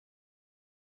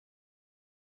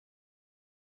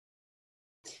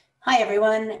Hi,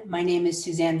 everyone. My name is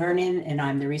Suzanne Vernon, and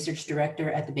I'm the Research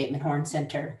Director at the Bateman Horne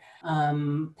Center.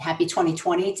 Happy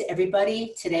 2020 to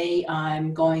everybody. Today,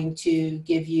 I'm going to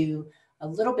give you a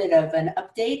little bit of an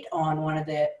update on one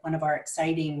of our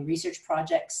exciting research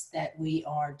projects that we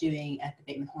are doing at the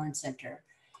Bateman Horne Center.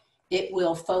 It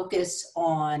will focus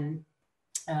on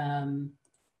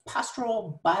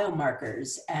postural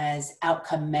biomarkers as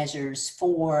outcome measures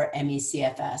for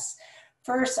ME/CFS.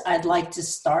 First, I'd like to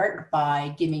start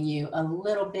by giving you a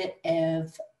little bit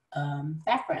of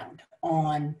background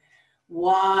on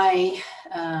why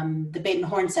the Bateman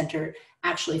Horne Center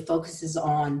actually focuses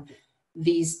on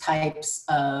these types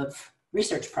of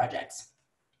research projects.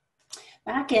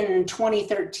 Back in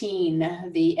 2013,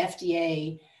 the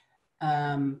FDA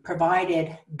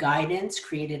provided guidance,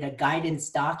 created a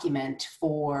guidance document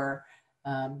for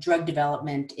drug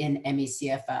development in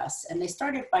ME/CFS. And they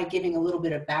started by giving a little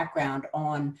bit of background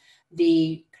on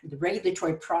the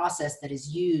regulatory process that is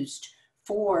used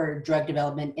for drug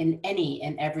development in any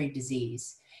and every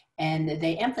disease. And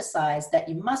they emphasized that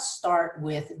you must start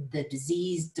with the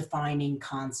disease-defining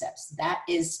concepts. That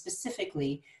is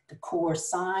specifically the core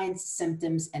signs,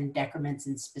 symptoms, and decrements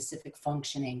in specific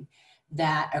functioning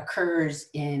that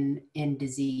occurs in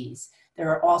disease.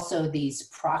 There are also these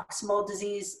proximal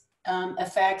disease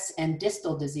effects and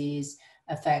distal disease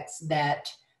effects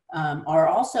that are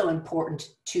also important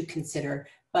to consider,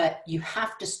 but you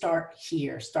have to start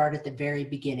here, start at the very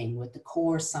beginning with the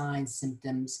core signs,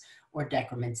 symptoms, or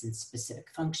decrements in specific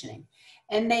functioning.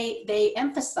 And they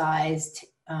emphasized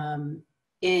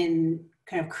in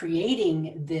kind of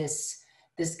creating this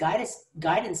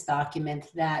guidance document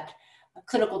that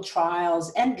clinical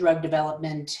trials and drug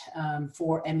development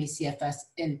for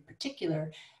ME/CFS in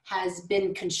particular has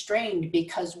been constrained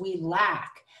because we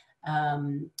lack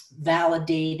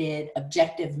validated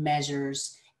objective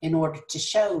measures in order to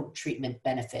show treatment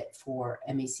benefit for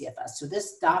ME/CFS. So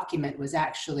this document was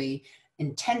actually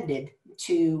intended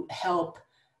to help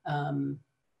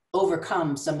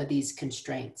overcome some of these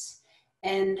constraints.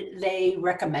 And they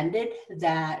recommended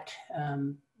that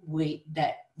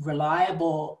that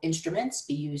reliable instruments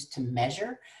be used to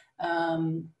measure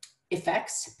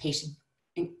effects,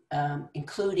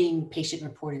 including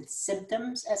patient-reported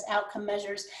symptoms as outcome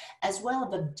measures, as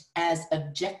well as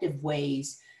objective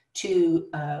ways to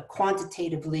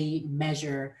quantitatively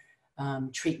measure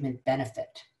treatment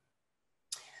benefit.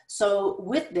 So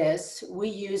with this, we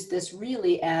use this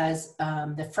really as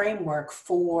the framework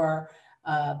for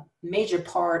a major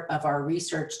part of our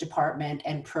research department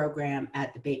and program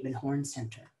at the Bateman Horne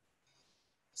Center.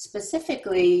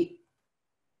 Specifically,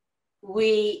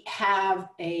 we have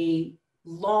a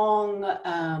long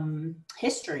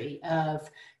history of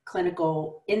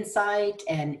clinical insight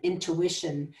and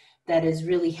intuition that has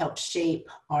really helped shape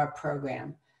our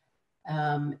program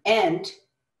and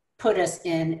put us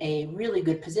in a really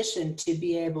good position to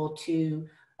be able to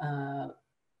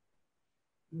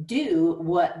do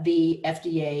what the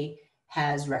FDA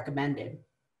has recommended.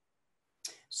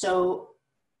 So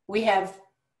we have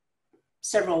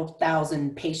several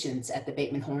thousand patients at the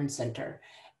Bateman Horne Center.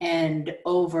 And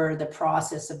over the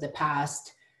process of the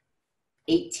past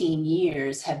 18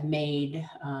 years have made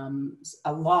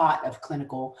a lot of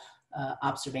clinical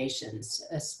observations,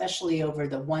 especially over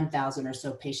the 1,000 or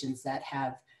so patients that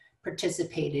have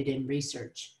participated in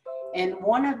research. And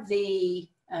one of the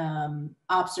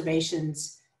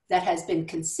observations that has been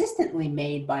consistently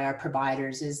made by our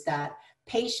providers is that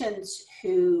patients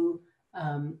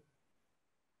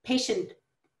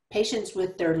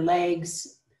with their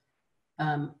legs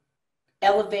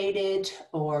elevated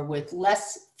or with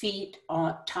less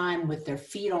time with their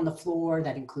feet on the floor,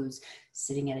 that includes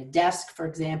sitting at a desk, for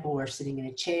example, or sitting in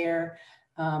a chair,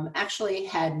 actually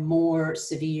had more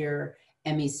severe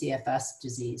ME/CFS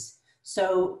disease.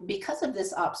 So because of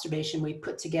this observation, we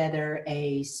put together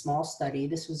a small study.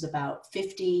 This was about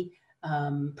 50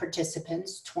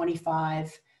 participants,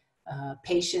 25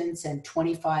 patients and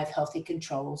 25 healthy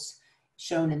controls,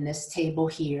 shown in this table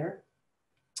here.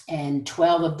 And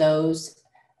 12 of those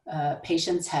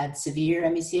patients had severe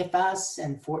ME/CFS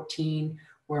and 14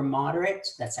 were moderate.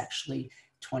 That's actually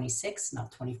 26,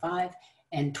 not 25,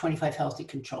 and 25 healthy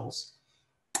controls.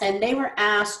 And they were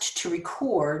asked to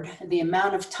record the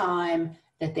amount of time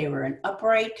that they were in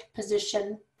upright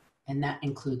position, and that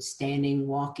includes standing,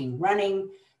 walking,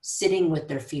 running, sitting with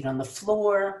their feet on the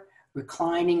floor,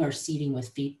 reclining or seating with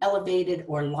feet elevated,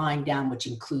 or lying down, which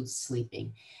includes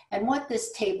sleeping. And what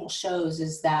this table shows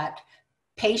is that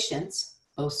patients,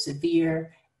 both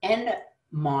severe and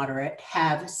moderate,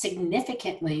 have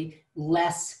significantly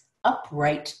less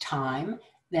upright time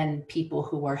than people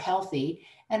who are healthy,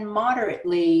 and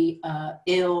moderately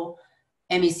ill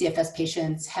ME/CFS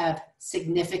patients have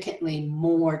significantly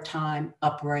more time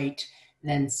upright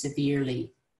than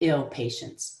severely ill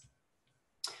patients.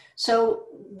 So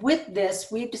with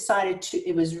this, we've decided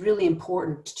it was really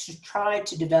important to try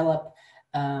to develop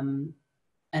an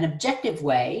objective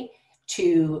way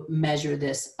to measure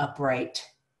this upright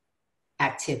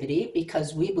activity,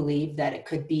 because we believe that it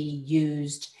could be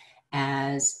used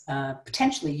as,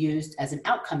 potentially used as an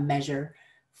outcome measure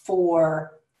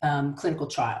for clinical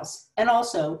trials, and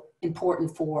also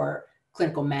important for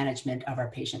clinical management of our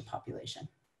patient population.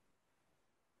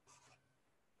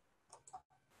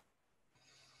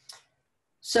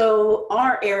 So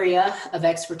our area of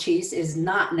expertise is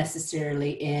not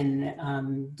necessarily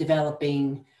in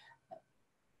developing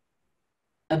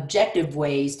objective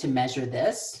ways to measure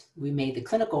this. We made the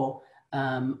clinical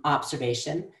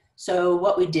observation. So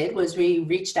what we did was we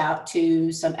reached out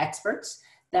to some experts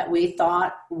that we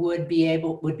thought would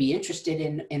be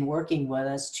interested in working with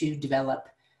us to develop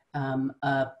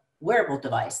a wearable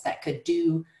device that could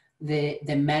do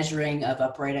the measuring of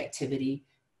upright activity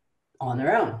on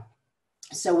their own.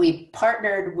 So we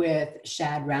partnered with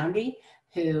Shad Roundy,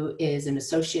 who is an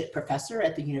associate professor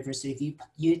at the University of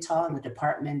Utah in the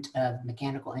Department of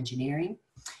Mechanical Engineering.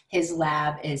 His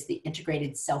lab is the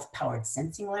Integrated Self-Powered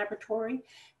Sensing Laboratory,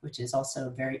 which is also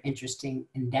a very interesting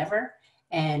endeavor.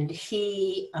 And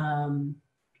he has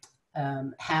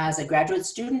a graduate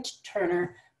student,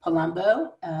 Turner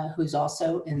Palumbo, who's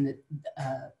also in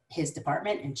his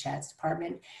department, in Chad's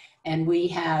department. And we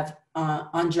have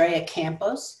Andrea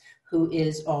Campos, who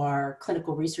is our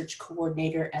clinical research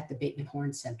coordinator at the Bateman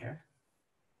Horne Center.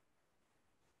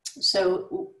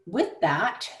 So with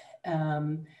that,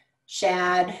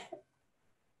 Shad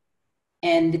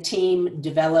and the team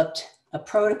developed a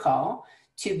protocol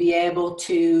to be able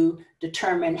to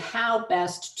determine how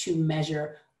best to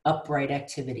measure upright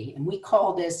activity. And we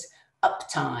call this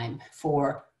uptime,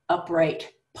 for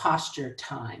upright posture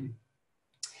time.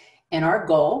 And our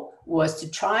goal was to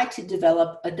try to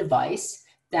develop a device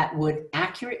that would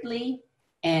accurately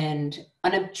and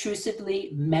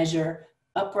unobtrusively measure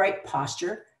upright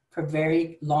posture for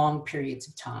very long periods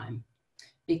of time.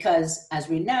 Because as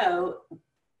we know,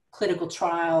 clinical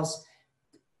trials,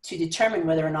 to determine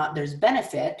whether or not there's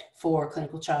benefit for a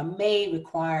clinical trial, may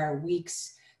require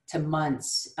weeks to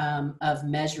months of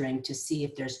measuring to see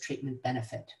if there's treatment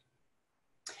benefit.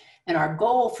 And our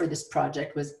goal for this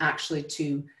project was actually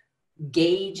to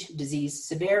gauge disease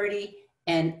severity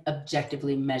and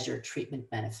objectively measure treatment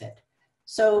benefit.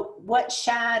 So what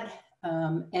Shad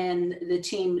and the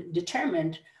team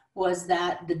determined was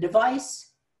that the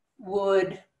device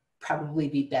would probably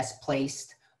be best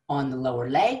placed on the lower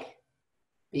leg,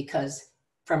 because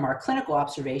from our clinical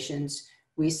observations,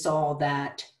 we saw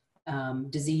that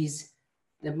disease,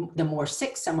 the more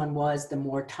sick someone was, the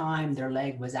more time their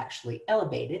leg was actually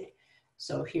elevated.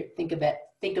 So here, think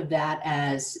of that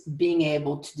as being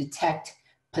able to detect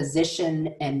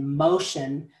position and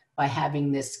motion by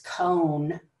having this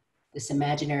cone, this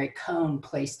imaginary cone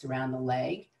placed around the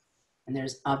leg. And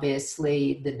there's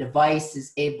obviously, the device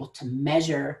is able to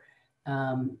measure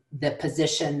the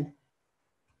position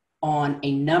on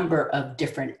a number of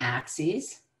different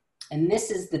axes. And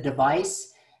this is the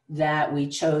device that we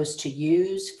chose to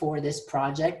use for this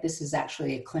project. This is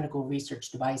actually a clinical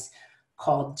research device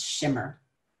called Shimmer.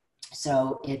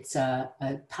 So it's a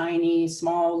tiny,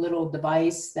 small little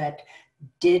device that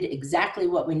did exactly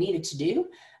what we needed to do,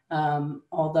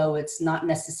 although it's not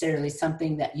necessarily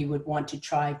something that you would want to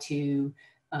try to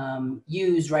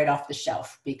use right off the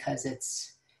shelf, because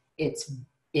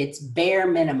it's bare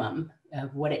minimum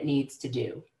of what it needs to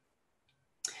do.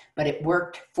 But it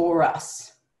worked for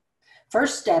us.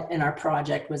 First step in our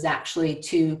project was actually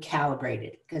to calibrate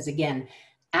it, because again,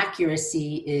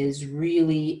 accuracy is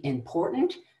really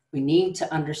important. We need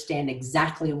to understand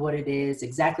exactly what it is,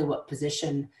 exactly what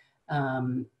position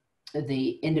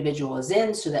the individual is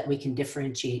in, so that we can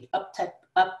differentiate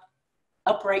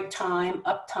upright time,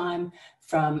 uptime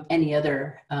from any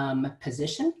other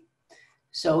position.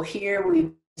 So here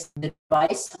we placed the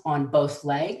device on both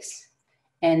legs,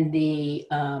 and the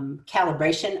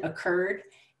calibration occurred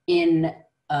in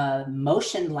a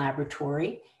motion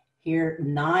laboratory. Here,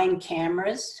 9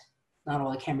 cameras, not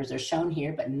all the cameras are shown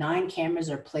here, but 9 cameras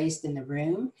are placed in the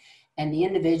room, and the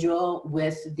individual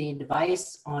with the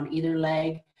device on either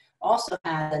leg also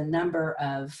has a number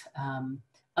of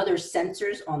other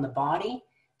sensors on the body,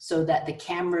 so that the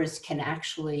cameras can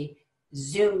actually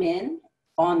zoom in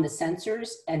on the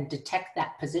sensors and detect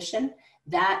that position.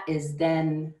 That is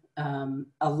then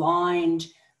aligned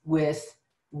with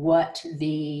what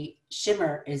the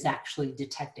shimmer is actually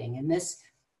detecting. And this,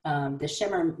 the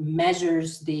shimmer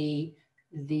measures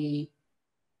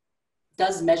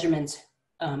does measurements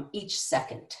each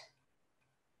second.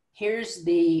 Here's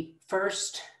the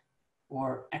first,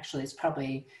 or actually it's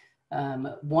probably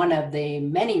one of the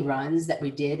many runs that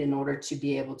we did in order to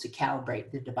be able to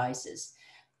calibrate the devices.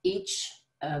 Each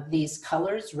of these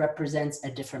colors represents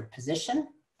a different position.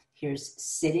 Here's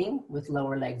sitting with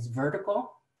lower legs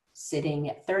vertical, sitting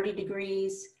at 30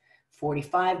 degrees,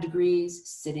 45 degrees,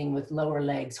 sitting with lower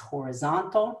legs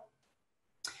horizontal,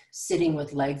 sitting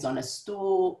with legs on a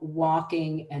stool,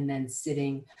 walking, and then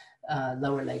sitting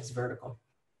lower legs vertical.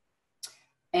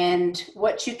 And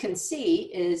what you can see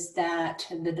is that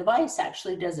the device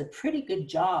actually does a pretty good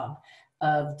job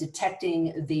of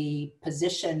detecting the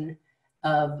position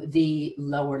of the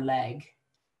lower leg,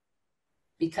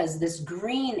 because this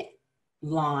green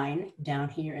line down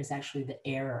here is actually the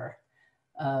error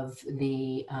of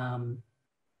the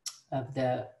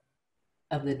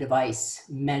device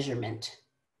measurement.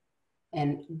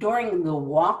 And during the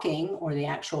walking or the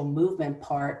actual movement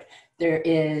part, there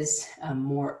is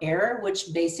more error,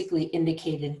 which basically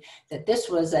indicated that this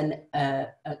was a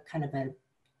kind of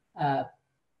a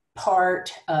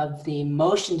part of the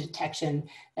motion detection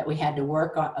that we had to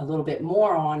work on a little bit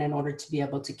more on in order to be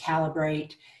able to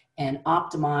calibrate and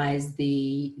optimize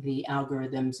the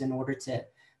algorithms in order to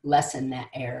lessen that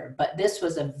error. But this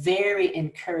was a very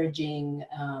encouraging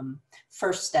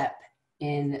first step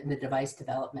in the device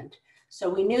development. So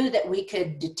we knew that we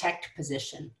could detect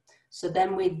position. So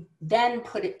then we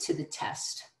put it to the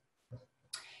test.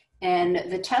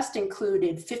 And the test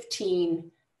included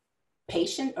 15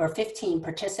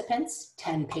 participants,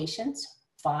 10 patients,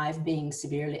 5 being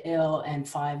severely ill and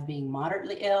 5 being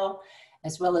moderately ill,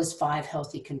 as well as 5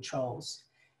 healthy controls.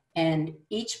 And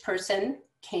each person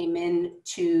came in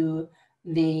to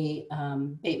the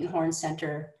Bateman Horne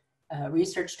Center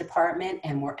research department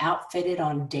and were outfitted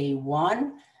on day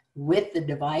 1 with the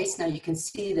device. Now you can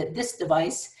see that this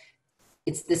device,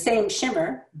 it's the same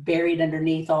shimmer buried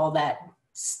underneath all that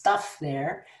stuff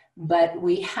there, but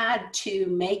we had to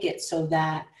make it so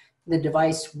that the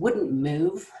device wouldn't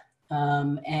move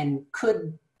and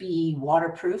could be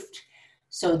waterproofed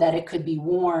so that it could be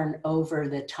worn over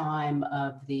the time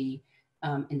of the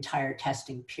entire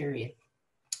testing period.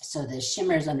 So the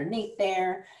shimmer's underneath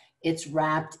there. It's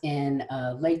wrapped in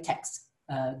a latex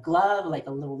glove, like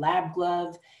a little lab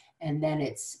glove, and then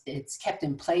it's kept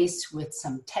in place with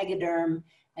some Tegaderm,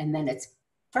 and then it's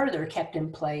further kept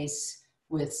in place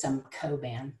with some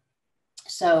Coban.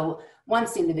 So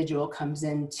once the individual comes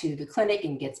into the clinic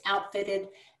and gets outfitted,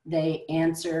 they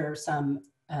answer some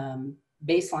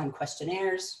baseline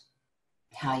questionnaires,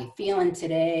 how you feeling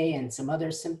today, and some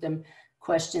other symptom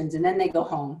questions, and then they go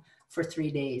home for 3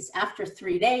 days. After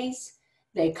 3 days,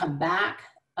 they come back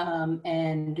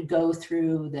and go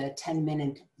through the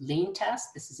 10-minute lean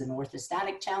test. This is an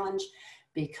orthostatic challenge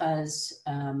because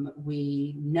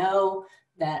we know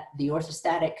that the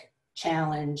orthostatic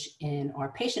challenge in our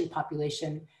patient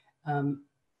population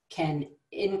can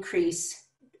increase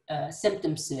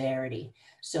symptom severity.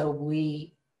 So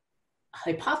we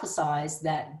hypothesized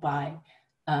that by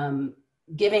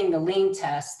giving the lean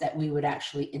test that we would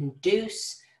actually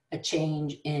induce a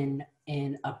change in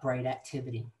upright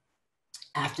activity.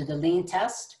 After the lean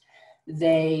test,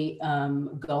 they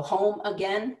go home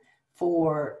again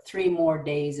for 3 more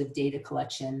days of data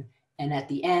collection. And at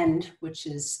the end, which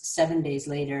is 7 days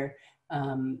later,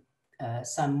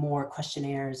 some more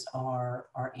questionnaires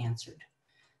are answered.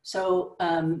 So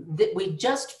we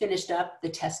just finished up the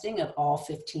testing of all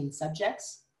 15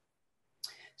 subjects.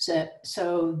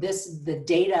 So the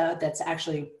data that's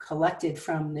actually collected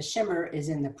from the shimmer is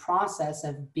in the process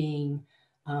of being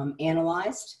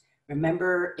analyzed.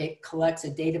 Remember, it collects a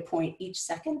data point each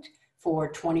second for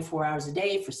 24 hours a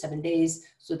day for 7 days.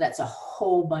 So that's a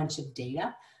whole bunch of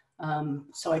data.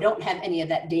 So I don't have any of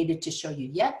that data to show you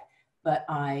yet, but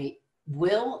I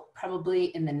will probably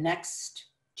in the next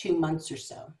 2 months or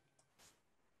so.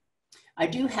 I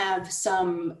do have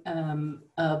some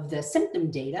of the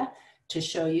symptom data to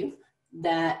show you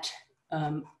that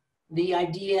the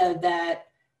idea that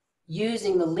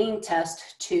using the lean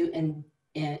test to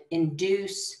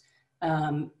induce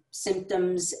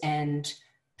symptoms and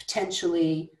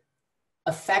potentially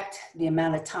affect the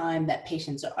amount of time that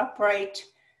patients are upright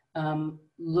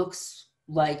looks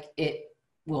like it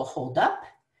will hold up.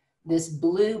 This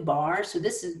blue bar, so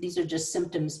these are just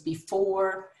symptoms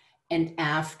before and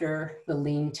after the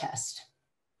lean test.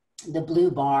 The blue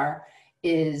bar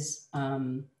is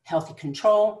healthy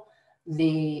control.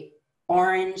 The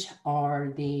orange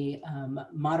are the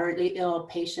moderately ill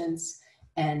patients,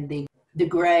 and the The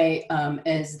gray are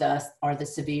the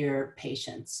severe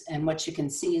patients. And what you can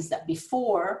see is that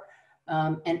before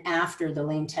and after the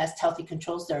lean test, healthy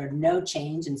controls, there are no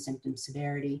change in symptom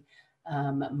severity.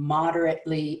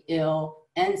 Moderately ill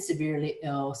and severely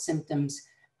ill symptoms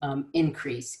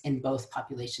increase in both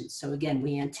populations. So again,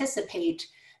 we anticipate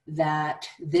that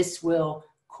this will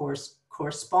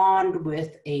correspond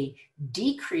with a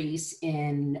decrease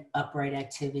in upright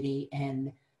activity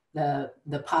and the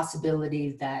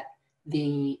possibility that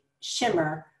the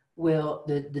shimmer will,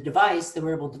 the device, the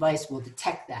wearable device will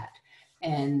detect that.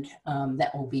 And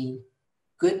that will be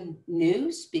good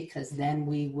news, because then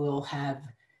we will have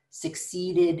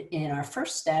succeeded in our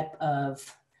first step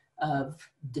of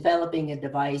developing a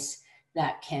device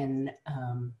that can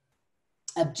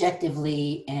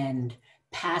objectively and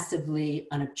passively,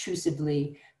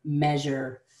 unobtrusively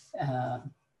measure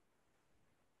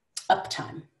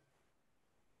uptime.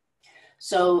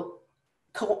 So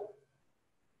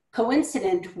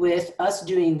coincident with us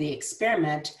doing the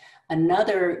experiment,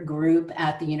 another group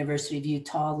at the University of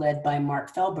Utah, led by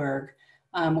Mark Fehlberg,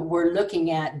 we're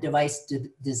looking at device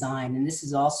design. And this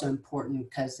is also important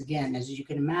because, again, as you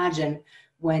can imagine,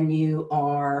 when you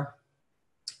are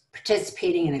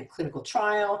participating in a clinical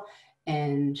trial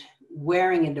and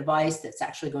wearing a device that's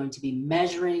actually going to be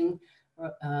measuring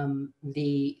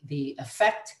the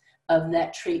effect of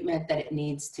that treatment, that it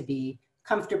needs to be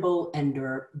comfortable and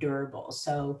durable.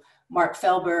 So Mark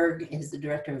Fehlberg is the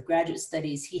director of graduate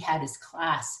studies. He had his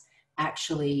class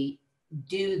actually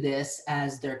do this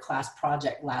as their class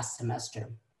project last semester.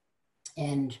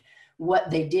 And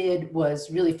what they did was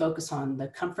really focus on the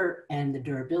comfort and the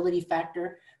durability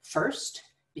factor first,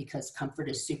 because comfort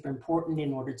is super important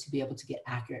in order to be able to get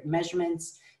accurate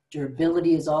measurements.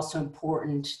 Durability is also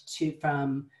important to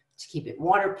keep it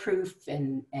waterproof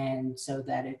and so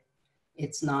that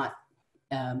it's not,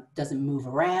 doesn't move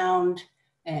around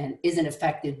and isn't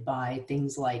affected by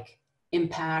things like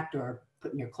impact or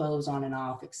putting your clothes on and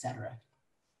off, etc.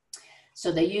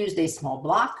 So they used a small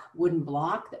wooden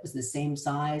block that was the same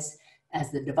size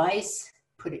as the device,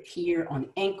 put it here on the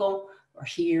ankle or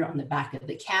here on the back of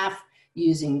the calf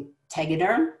using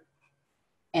Tegaderm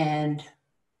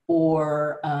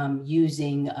or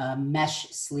using a mesh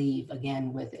sleeve,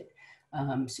 again with it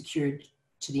secured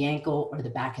to the ankle or the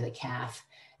back of the calf.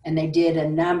 And they did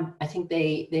I think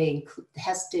they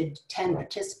tested 10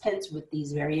 participants with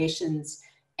these variations,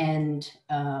 and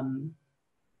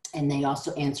they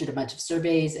also answered a bunch of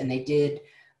surveys, and they did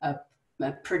a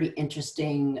pretty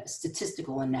interesting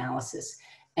statistical analysis.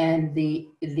 And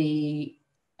the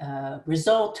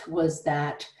result was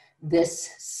that this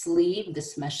sleeve,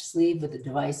 this mesh sleeve with the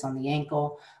device on the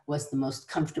ankle, was the most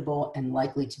comfortable and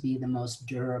likely to be the most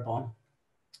durable.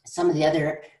 Some of the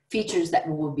other features that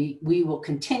we will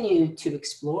continue to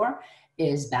explore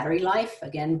is battery life,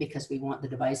 again, because we want the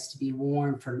device to be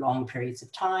worn for long periods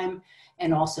of time,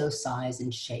 and also size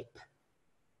and shape.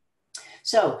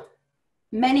 So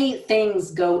many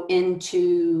things go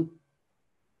into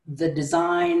the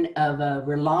design of a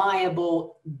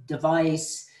reliable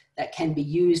device that can be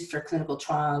used for clinical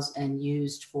trials and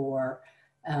used for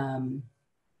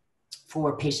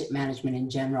patient management in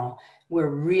general. We're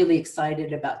really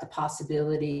excited about the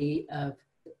possibility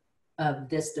of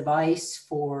this device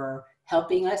for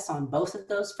helping us on both of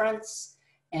those fronts.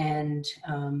 And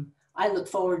I look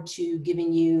forward to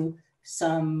giving you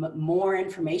some more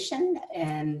information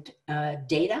and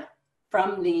data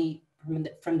from the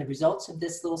results of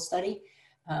this little study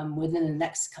within the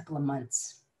next couple of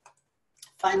months.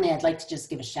 Finally, I'd like to just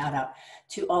give a shout out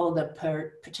to all of the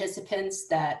participants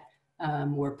that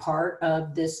were part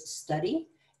of this study,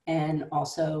 and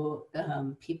also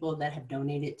people that have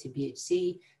donated to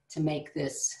BHC to make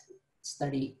this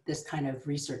study, this kind of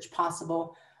research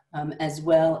possible, as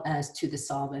well as to the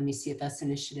Solve ME/CFS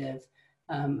initiative,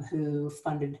 who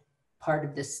funded part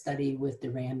of this study with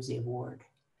the Ramsey Award.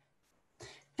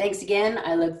 Thanks again.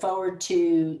 I look forward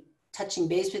to touching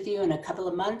base with you in a couple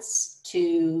of months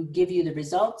to give you the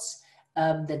results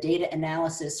of the data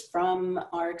analysis from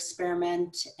our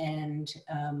experiment and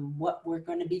what we're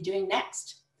going to be doing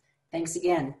next. Thanks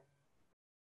again.